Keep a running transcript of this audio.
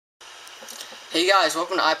Hey guys,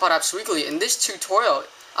 welcome to iPod Apps Weekly. In this tutorial,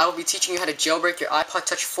 I will be teaching you how to jailbreak your iPod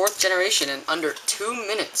Touch 4th generation in under 2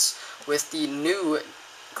 minutes with the new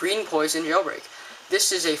Green Poison jailbreak.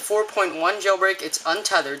 This is a 4.1 jailbreak. It's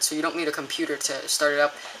untethered, so you don't need a computer to start it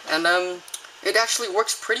up. And it actually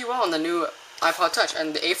works pretty well on the new iPod Touch,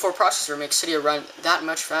 and the A4 processor makes Cydia run that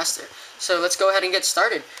much faster. So let's go ahead and get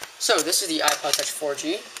started. So this is the iPod Touch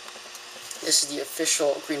 4G. This is the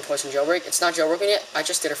official Green Poison jailbreak. It's not jailbroken yet. I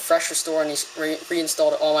just did a fresh restore and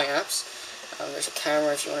reinstalled all my apps. There's a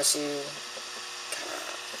camera if you want to see. Camera.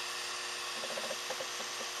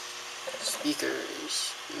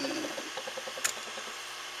 Speakers.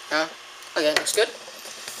 Yeah. Okay, looks good.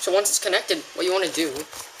 So once it's connected, what you want to do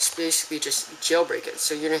is basically just jailbreak it.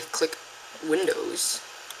 So you're going to click Windows,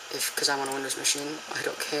 because I'm on a Windows machine. I'll hit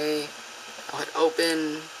OK. I'll hit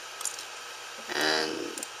Open. And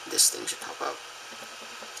this thing should pop up.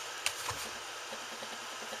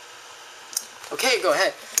 Okay, go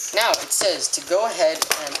ahead. Now it says to go ahead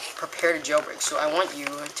and prepare to jailbreak. So I want you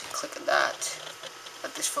to click that.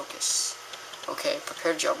 Let this focus. Okay,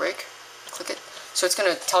 prepare to jailbreak. Click it. So it's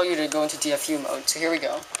going to tell you to go into DFU mode. So here we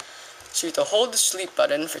go. So you have to hold the sleep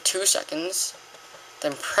button for 2 seconds.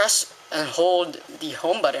 Then press and hold the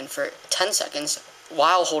home button for 10 seconds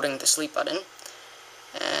while holding the sleep button.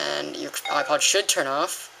 And your iPod should turn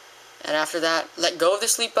off. And after that, let go of the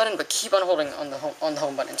sleep button, but keep on holding on the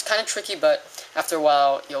home button. It's kind of tricky, but after a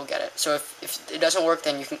while, you'll get it. So if it doesn't work,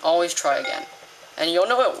 then you can always try again. And you'll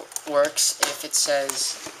know it works if it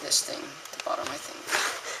says this thing at the bottom, I think.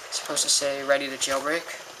 It's supposed to say, ready to jailbreak.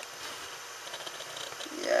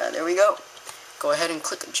 Yeah, there we go. Go ahead and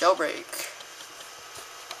click jailbreak.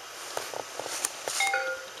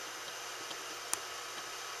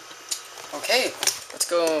 Okay, let's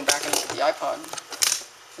go back into the iPod.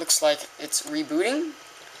 Looks like it's rebooting,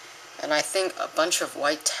 and I think a bunch of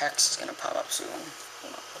white text is going to pop up soon.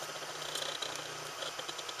 Hold on.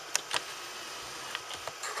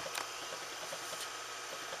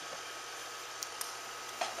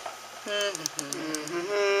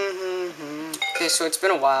 Okay, so it's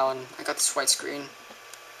been a while, and I got this white screen.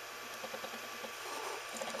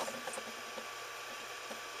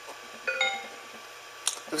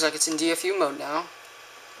 Looks like it's in DFU mode now.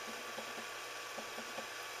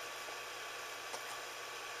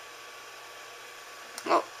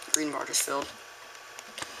 Oh, green bar just filled.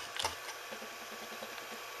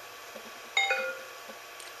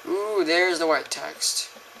 Ooh, there's the white text.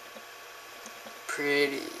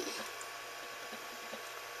 Pretty.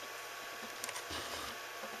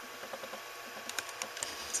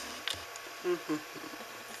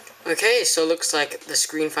 Okay, so it looks like the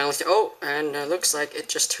screen finally... Oh, and it looks like it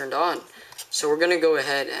just turned on. So we're going to go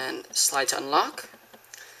ahead and slide to unlock.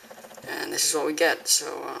 And this is what we get.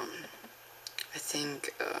 So, I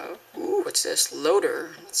think... ooh, what's this?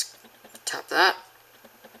 Loader. Let's tap that.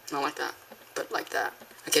 Not like that, but like that.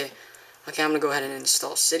 Okay, I'm going to go ahead and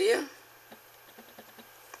install Cydia.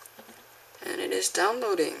 And it is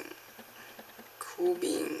downloading. Cool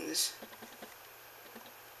beans.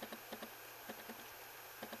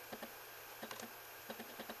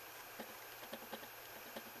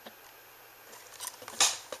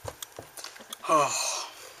 Oh,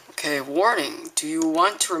 okay, warning. Do you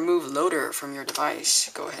want to remove loader from your device?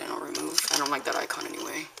 Go ahead and I'll remove. I don't like that icon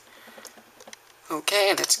anyway.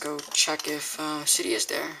 Okay, let's go check if Cydia is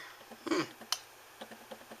there.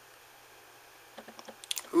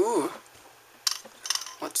 Ooh.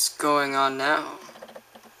 What's going on now?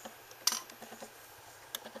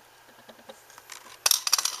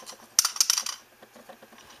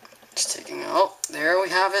 Just taking... Oh, there we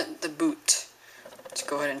have it, the boot. Let's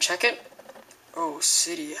go ahead and check it. Oh,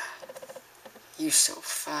 Cydia, you so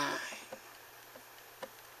fine.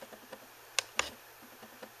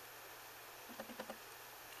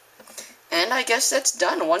 And I guess that's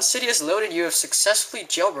done. Once Cydia is loaded, you have successfully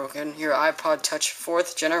jailbroken your iPod Touch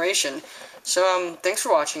 4th generation. So, thanks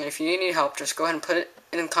for watching, and if you need any help, just go ahead and put it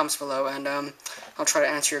in the comments below, and I'll try to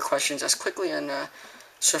answer your questions as quickly and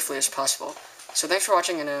swiftly as possible. So, thanks for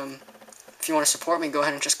watching, and if you want to support me, go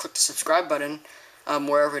ahead and just click the subscribe button.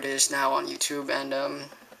 Wherever it is now on YouTube, and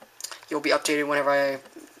you'll be updated whenever I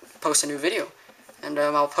post a new video, and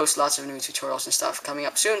I'll post lots of new tutorials and stuff coming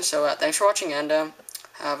up soon. So thanks for watching, and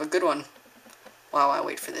have a good one while I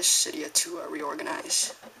wait for this Cydia to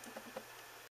reorganize.